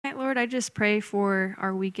Lord, I just pray for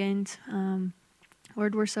our weekend.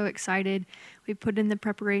 Lord, we're so excited. We put in the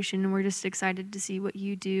preparation, and we're just excited to see what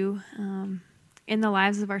you do in the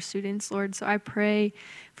lives of our students, Lord. So I pray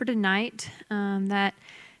for tonight that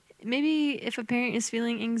maybe if a parent is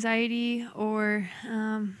feeling anxiety or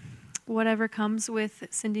whatever comes with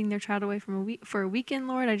sending their child away for a weekend,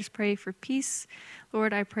 Lord, I just pray for peace.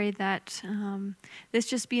 Lord, I pray that this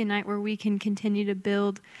just be a night where we can continue to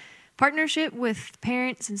build partnership with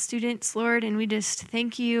parents and students, Lord, and we just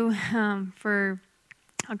thank you for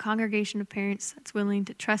a congregation of parents that's willing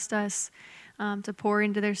to trust us to pour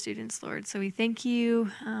into their students, Lord. So we thank you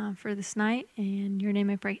for this night. In your name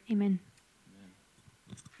I pray, amen.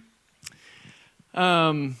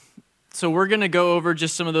 So we're going to go over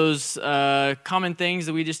just some of those common things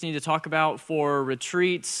that we just need to talk about for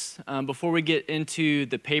retreats. Before we get into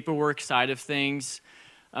the paperwork side of things,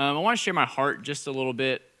 I want to share my heart just a little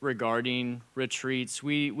bit regarding retreats.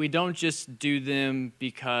 We don't just do them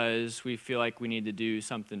because we feel like we need to do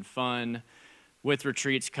something fun. With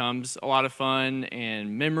retreats comes a lot of fun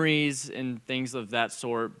and memories and things of that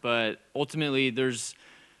sort, but ultimately there's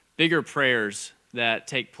bigger prayers that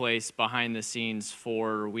take place behind the scenes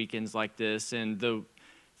for weekends like this. And the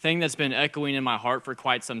thing that's been echoing in my heart for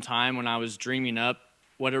quite some time when I was dreaming up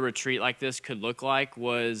what a retreat like this could look like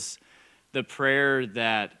was the prayer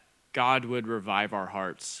that God would revive our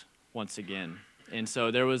hearts once again. And so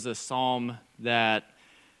there was a psalm that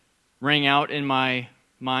rang out in my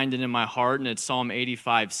mind and in my heart, and it's Psalm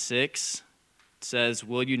 85:6. It says,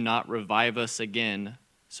 "Will you not revive us again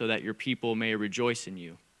so that your people may rejoice in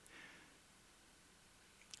you?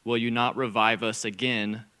 Will you not revive us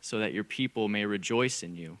again so that your people may rejoice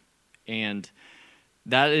in you?" And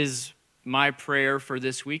that is my prayer for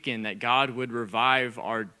this weekend, that God would revive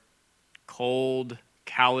our cold,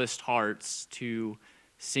 calloused hearts to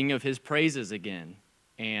sing of his praises again.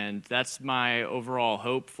 And that's my overall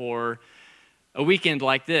hope for a weekend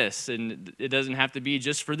like this. And it doesn't have to be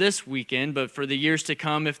just for this weekend, but for the years to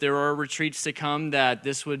come, if there are retreats to come, that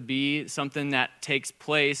this would be something that takes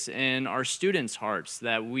place in our students' hearts,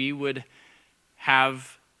 that we would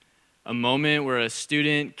have a moment where a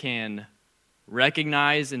student can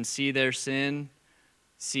recognize and see their sin,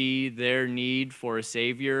 see their need for a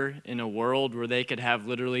Savior in a world where they could have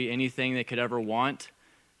literally anything they could ever want.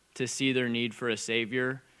 To see their need for a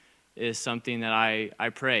Savior is something that I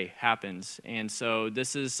pray happens. And so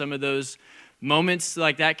this is some of those moments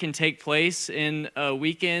like that can take place in a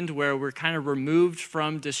weekend where we're kind of removed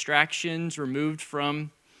from distractions, removed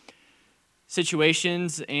from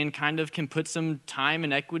situations, and kind of can put some time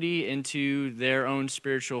and equity into their own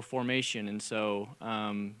spiritual formation. And so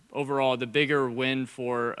overall, the bigger win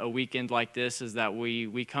for a weekend like this is that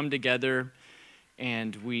we come together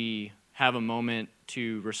and we have a moment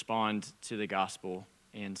to respond to the gospel.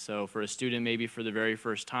 And so for a student, maybe for the very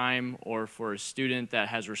first time, or for a student that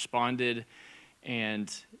has responded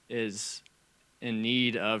and is in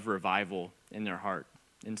need of revival in their heart.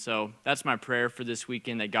 And so that's my prayer for this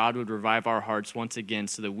weekend, that God would revive our hearts once again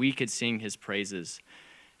so that we could sing his praises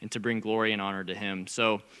and to bring glory and honor to him.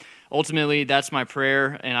 So ultimately, that's my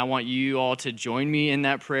prayer, and I want you all to join me in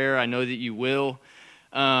that prayer. I know that you will.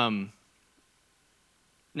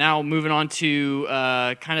 Now, moving on to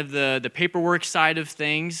kind of the paperwork side of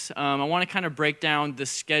things, I want to kind of break down the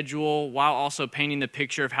schedule while also painting the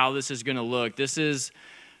picture of how this is going to look. This is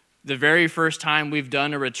the very first time we've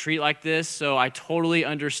done a retreat like this, so I totally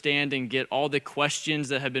understand and get all the questions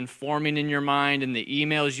that have been forming in your mind and the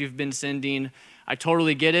emails you've been sending. I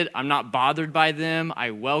totally get it. I'm not bothered by them.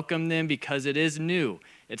 I welcome them because it is new.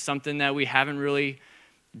 It's something that we haven't really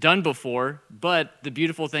done before, but the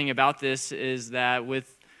beautiful thing about this is that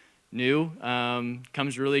with new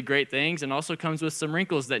comes really great things, and also comes with some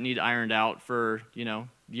wrinkles that need ironed out for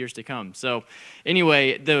years to come. So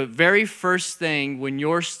anyway, the very first thing when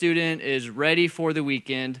your student is ready for the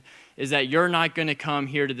weekend is that you're not going to come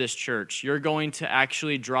here to this church. You're going to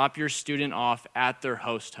actually drop your student off at their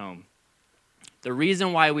host home. The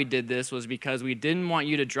reason why we did this was because we didn't want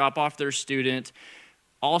you to drop off their student,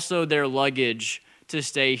 also their luggage, to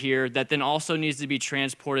stay here, that then also needs to be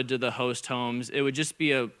transported to the host homes. It would just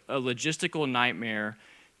be a logistical nightmare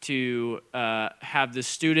to have the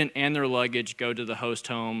student and their luggage go to the host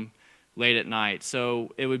home late at night.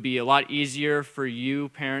 So it would be a lot easier for you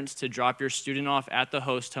parents to drop your student off at the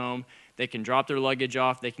host home. They can drop their luggage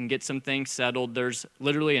off. They can get some things settled. There's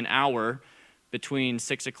literally an hour between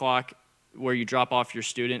 6 o'clock where you drop off your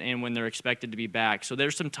student and when they're expected to be back. So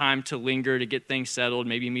there's some time to linger, to get things settled,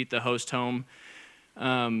 maybe meet the host home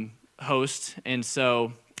host. And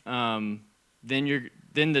so then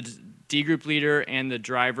the D group leader and the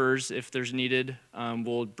drivers, if there's needed,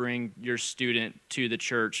 will bring your student to the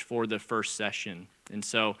church for the first session. And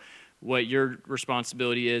so what your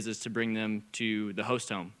responsibility is to bring them to the host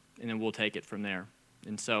home, and then we'll take it from there.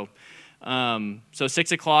 And so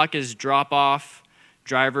 6 o'clock is drop off.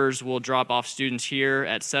 Drivers will drop off students here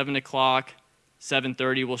at 7 o'clock.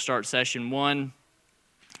 7:30 we'll start session 1.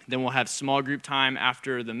 Then we'll have small group time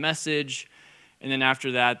after the message. And then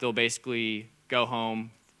after that, they'll basically go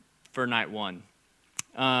home for night 1.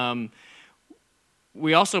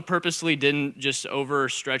 We also purposely didn't just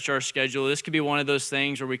overstretch our schedule. This could be one of those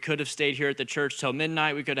things where we could have stayed here at the church till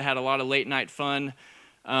midnight. We could have had a lot of late night fun.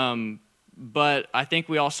 But I think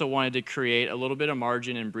we also wanted to create a little bit of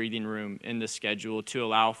margin and breathing room in the schedule to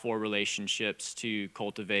allow for relationships to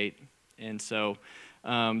cultivate. And so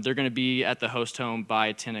they're going to be at the host home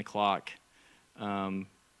by 10 o'clock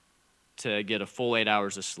to get a full 8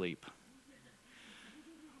 hours of sleep.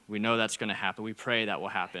 We know that's going to happen. We pray that will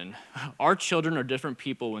happen. Our children are different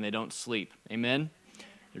people when they don't sleep. Amen?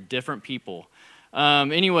 They're different people.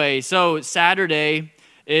 Anyway, so Saturday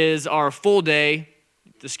is our full day.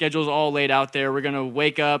 The schedule's all laid out there. We're going to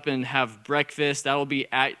wake up and have breakfast. That will be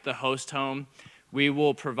at the host home. We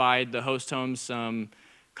will provide the host home some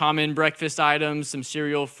common breakfast items, some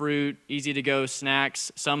cereal, fruit, easy-to-go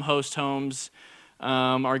snacks. Some host homes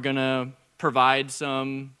are going to provide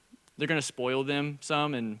some. They're going to spoil them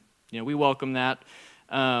some, and we welcome that.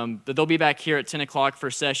 But they'll be back here at 10 o'clock for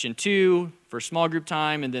session 2 for small group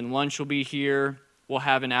time, and then lunch will be here. We'll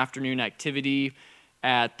have an afternoon activity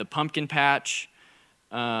at the pumpkin patch.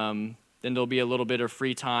 Then there'll be a little bit of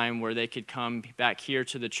free time where they could come back here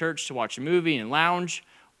to the church to watch a movie and lounge,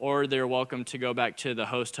 or they're welcome to go back to the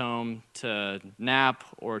host home to nap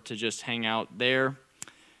or to just hang out there.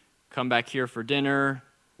 Come back here for dinner,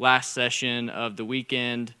 last session of the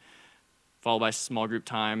weekend, followed by small group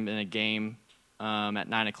time and a game at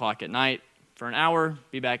 9 o'clock at night for an hour,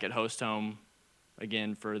 be back at host home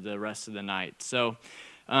again for the rest of the night. So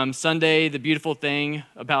Sunday, the beautiful thing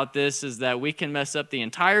about this is that we can mess up the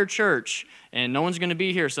entire church, and no one's going to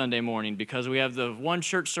be here Sunday morning because we have the one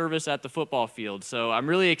church service at the football field. So I'm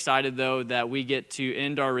really excited, though, that we get to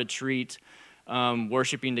end our retreat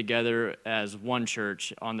worshiping together as one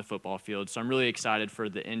church on the football field. So I'm really excited for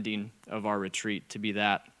the ending of our retreat to be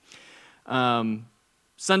that.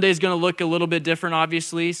 Sunday is going to look a little bit different,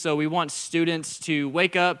 obviously. So we want students to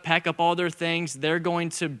wake up, pack up all their things. They're going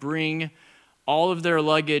to bring all of their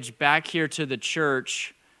luggage back here to the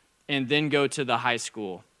church and then go to the high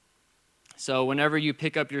school. So whenever you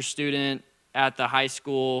pick up your student at the high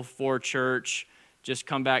school for church, just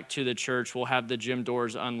come back to the church. We'll have the gym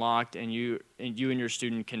doors unlocked, and you and your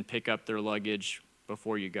student can pick up their luggage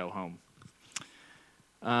before you go home.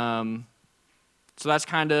 So that's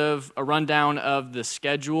kind of a rundown of the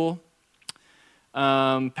schedule.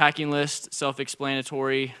 Packing list,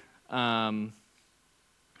 self-explanatory. And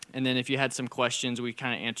then if you had some questions, we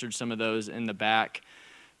kind of answered some of those in the back,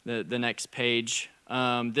 the next page.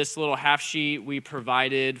 This little half sheet we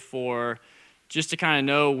provided for just to kind of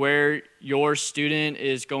know where your student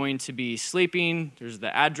is going to be sleeping. There's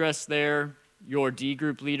the address there, your D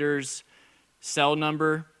group leader's cell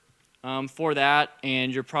number for that.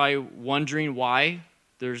 And you're probably wondering why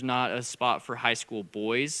there's not a spot for high school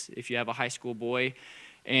boys if you have a high school boy.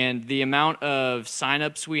 And the amount of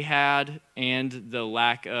signups we had and the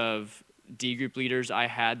lack of D group leaders I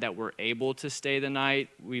had that were able to stay the night,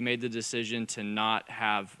 we made the decision to not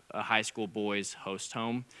have a high school boys host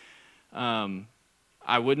home.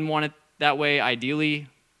 I wouldn't want it that way ideally,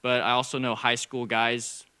 but I also know high school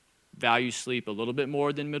guys value sleep a little bit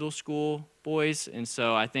more than middle school boys, and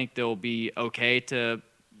so I think they'll be okay to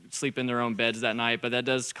sleep in their own beds that night, but that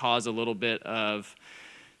does cause a little bit of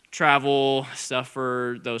travel stuff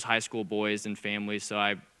for those high school boys and families, so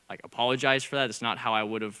I apologize for that. It's not how I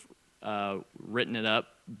would have written it up,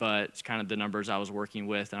 but it's kind of the numbers I was working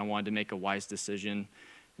with, and I wanted to make a wise decision,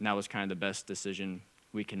 and that was kind of the best decision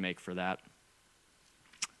we can make for that.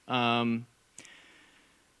 And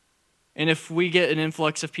if we get an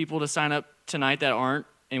influx of people to sign up tonight that aren't,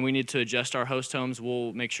 and we need to adjust our host homes,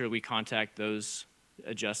 we'll make sure we contact those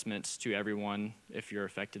adjustments to everyone if you're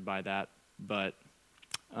affected by that. But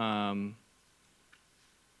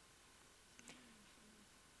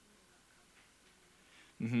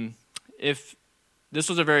if this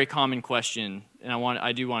was a very common question, and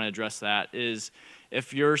I do want to address that, is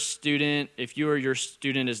if you or your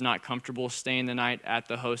student is not comfortable staying the night at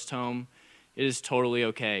the host home, it is totally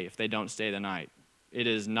okay if they don't stay the night. It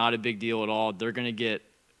is not a big deal at all. They're going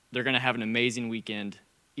to have an amazing weekend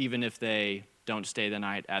even if they don't stay the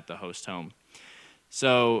night at the host home.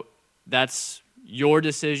 So that's your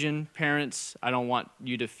decision, parents. I don't want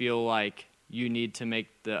you to feel like you need to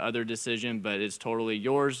make the other decision, but it's totally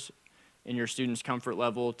yours and your student's comfort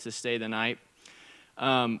level to stay the night.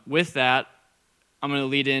 With that, I'm going to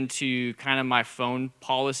lead into kind of my phone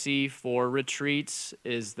policy for retreats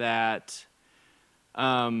is that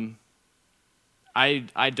I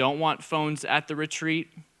don't want phones at the retreat,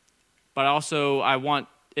 but also I want,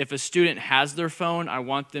 if a student has their phone, I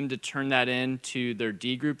want them to turn that in to their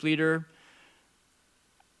D group leader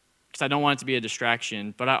because I don't want it to be a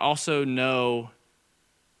distraction. But I also know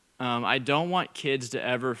I don't want kids to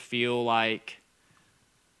ever feel like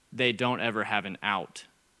they don't ever have an out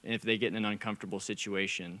if they get in an uncomfortable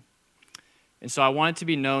situation. And so I want it to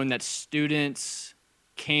be known that students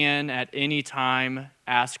can at any time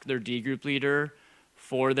ask their D group leader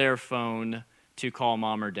for their phone to call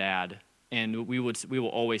mom or dad, and we will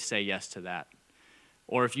always say yes to that.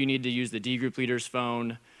 Or if you need to use the D group leader's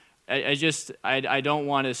phone, I don't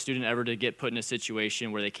want a student ever to get put in a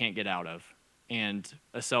situation where they can't get out of. And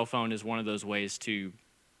a cell phone is one of those ways to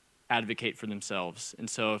advocate for themselves. And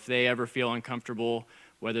so if they ever feel uncomfortable,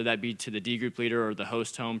 whether that be to the D group leader or the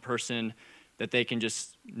host home person, that they can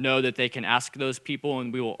just know that they can ask those people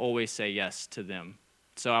and we will always say yes to them.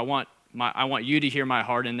 So I want you to hear my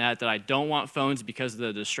heart in that I don't want phones because of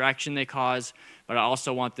the distraction they cause, but I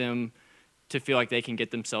also want them to feel like they can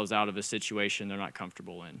get themselves out of a situation they're not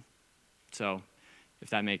comfortable in. So if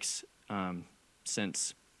that makes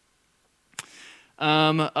sense.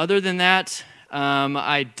 Other than that,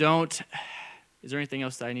 I don't, is there anything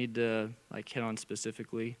else that I need to hit on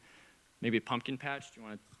specifically? Maybe a pumpkin patch?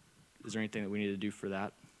 Is there anything that we need to do for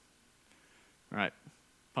that? All right,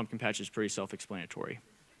 pumpkin patch is pretty self-explanatory.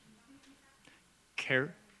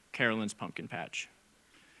 Carolyn's pumpkin patch.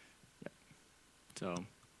 Yep. So,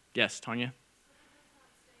 yes, Tanya?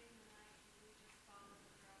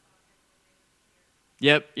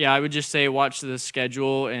 Yep, yeah, I would just say watch the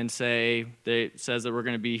schedule and say it says that we're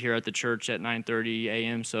going to be here at the church at 9:30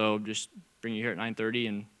 a.m., so just bring you here at 9:30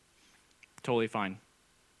 and totally fine.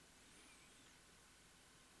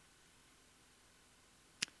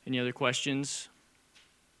 Any other questions?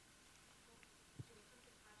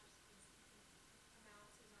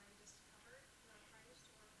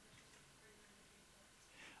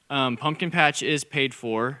 Pumpkin patch is paid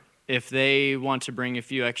for. If they want to bring a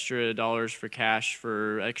few extra dollars for cash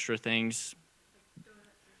for extra things,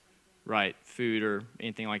 right, food or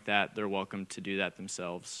anything like that, they're welcome to do that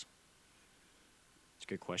themselves. It's a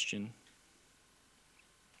good question.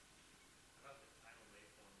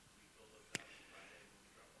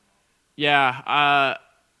 Yeah,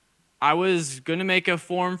 I was going to make a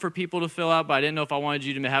form for people to fill out, but I didn't know if I wanted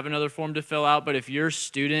you to have another form to fill out. But if your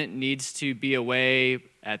student needs to be away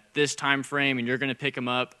at this time frame and you're going to pick them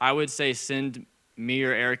up, I would say send me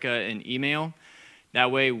or Erica an email.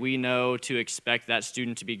 That way we know to expect that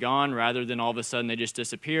student to be gone rather than all of a sudden they just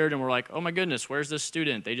disappeared and we're like, oh my goodness, where's this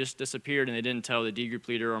student? They just disappeared and they didn't tell the D group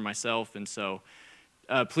leader or myself. And so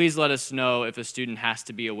please let us know if a student has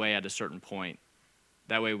to be away at a certain point.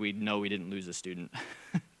 That way we know we didn't lose a student.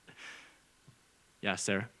 Yeah,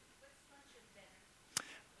 Sarah?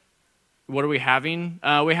 What are we having?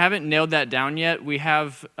 We haven't nailed that down yet. We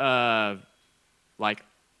have some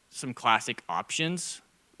classic options,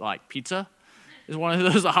 like pizza is one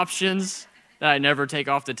of those options that I never take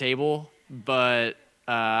off the table, but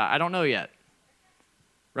I don't know yet.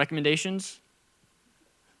 Recommendations?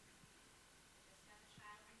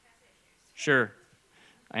 Sure,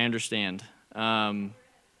 I understand.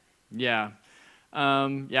 Yeah,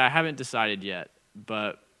 I haven't decided yet.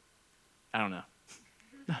 But I don't know.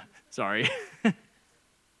 Sorry.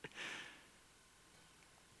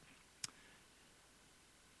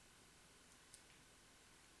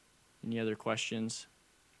 Any other questions?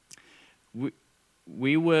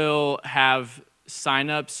 We will have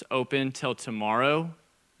signups open till tomorrow.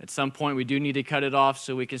 At some point, we do need to cut it off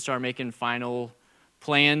so we can start making final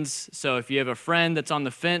plans. So if you have a friend that's on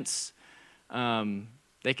the fence,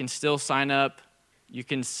 they can still sign up. You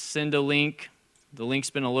can send a link. The link's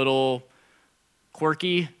been a little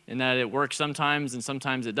quirky in that it works sometimes and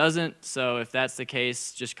sometimes it doesn't. So if that's the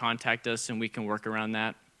case, just contact us and we can work around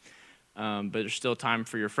that. But there's still time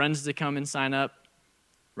for your friends to come and sign up.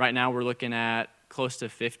 Right now we're looking at close to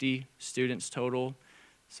 50 students total.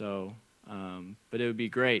 So, but it would be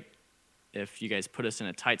great if you guys put us in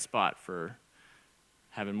a tight spot for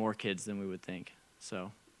having more kids than we would think.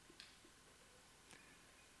 So.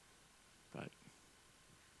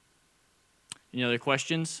 Any other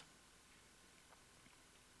questions?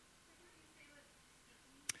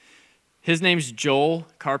 His name's Joel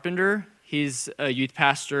Carpenter. He's a youth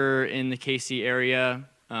pastor in the KC area.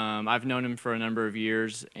 I've known him for a number of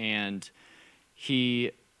years, and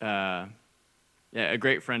he, a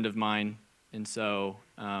great friend of mine, and so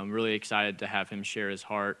really excited to have him share his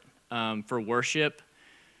heart. For worship,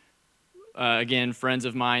 again, friends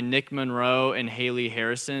of mine, Nick Monroe and Haley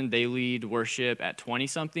Harrison, they lead worship at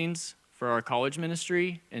 20-somethings for our college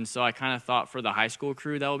ministry, and so I kind of thought for the high school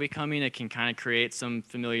crew that will be coming, it can kind of create some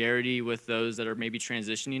familiarity with those that are maybe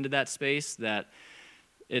transitioning to that space, that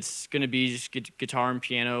it's going to be just guitar and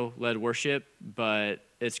piano-led worship, but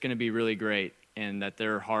it's going to be really great, and that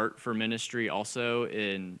their heart for ministry also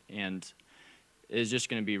and is just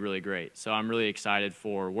going to be really great. So I'm really excited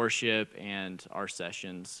for worship and our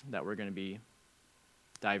sessions that we're going to be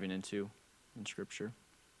diving into in Scripture.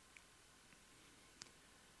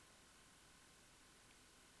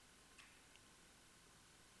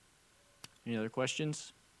 Any other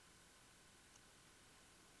questions?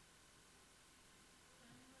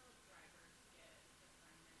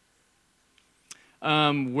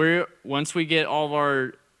 Once we get all of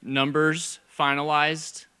our numbers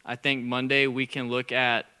finalized, I think Monday we can look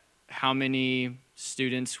at how many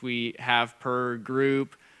students we have per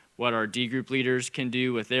group, what our D group leaders can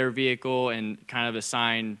do with their vehicle, and kind of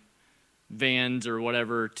assign vans or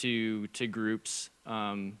whatever to groups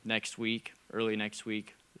next week, early next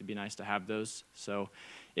week. It'd be nice to have those. So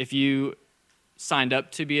if you signed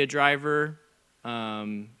up to be a driver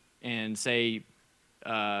and say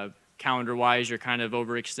calendar-wise you're kind of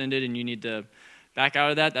overextended and you need to back out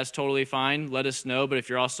of that, that's totally fine. Let us know. But if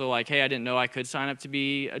you're also like, hey, I didn't know I could sign up to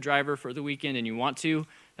be a driver for the weekend and you want to,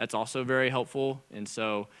 that's also very helpful. And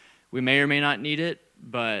so we may or may not need it,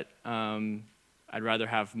 but I'd rather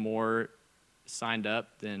have more signed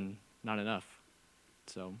up than not enough.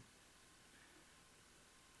 So.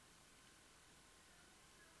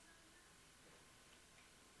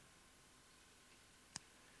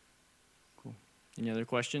 Cool. Any other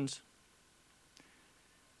questions?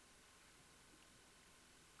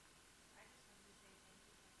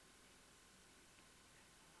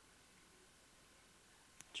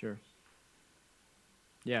 Sure.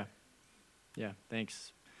 Yeah,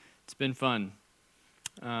 thanks. It's been fun.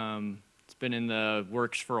 It's been in the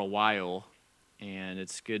works for a while, and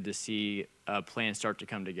it's good to see a plan start to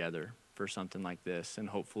come together for something like this. And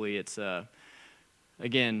hopefully it's,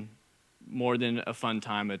 again, more than a fun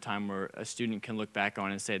time, a time where a student can look back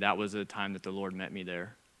on and say, that was a time that the Lord met me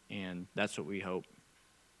there. And that's what we hope.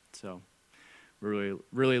 So we're really,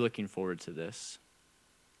 really looking forward to this.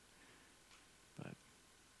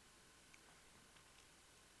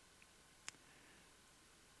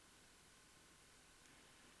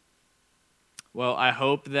 Well, I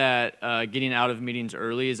hope that getting out of meetings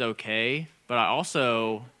early is okay, but I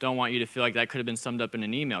also don't want you to feel like that could have been summed up in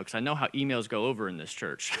an email, because I know how emails go over in this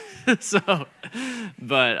church.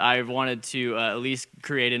 But I wanted to at least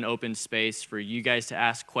create an open space for you guys to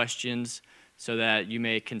ask questions so that you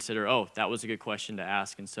may consider, oh, that was a good question to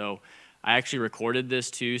ask. And so I actually recorded this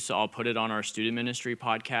too, so I'll put it on our student ministry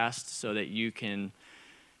podcast so that you can,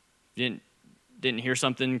 didn't hear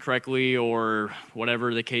something correctly or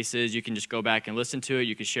whatever the case is, you can just go back and listen to it.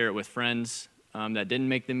 You can share it with friends that didn't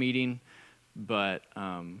make the meeting. But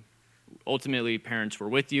ultimately, parents were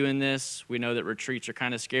with you in this. We know that retreats are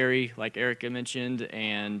kind of scary, like Erica mentioned,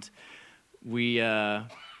 and we're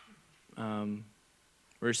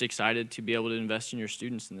just excited to be able to invest in your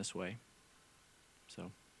students in this way.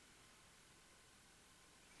 So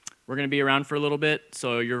we're going to be around for a little bit,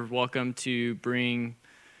 so you're welcome to bring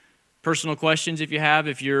personal questions if you have.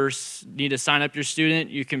 If you need to sign up your student,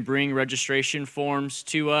 you can bring registration forms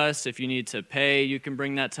to us. If you need to pay, you can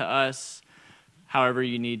bring that to us. However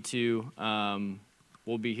you need to.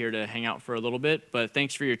 We'll be here to hang out for a little bit. But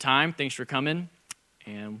thanks for your time. Thanks for coming.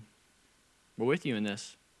 And we're with you in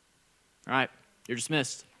this. All right. You're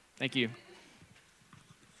dismissed. Thank you.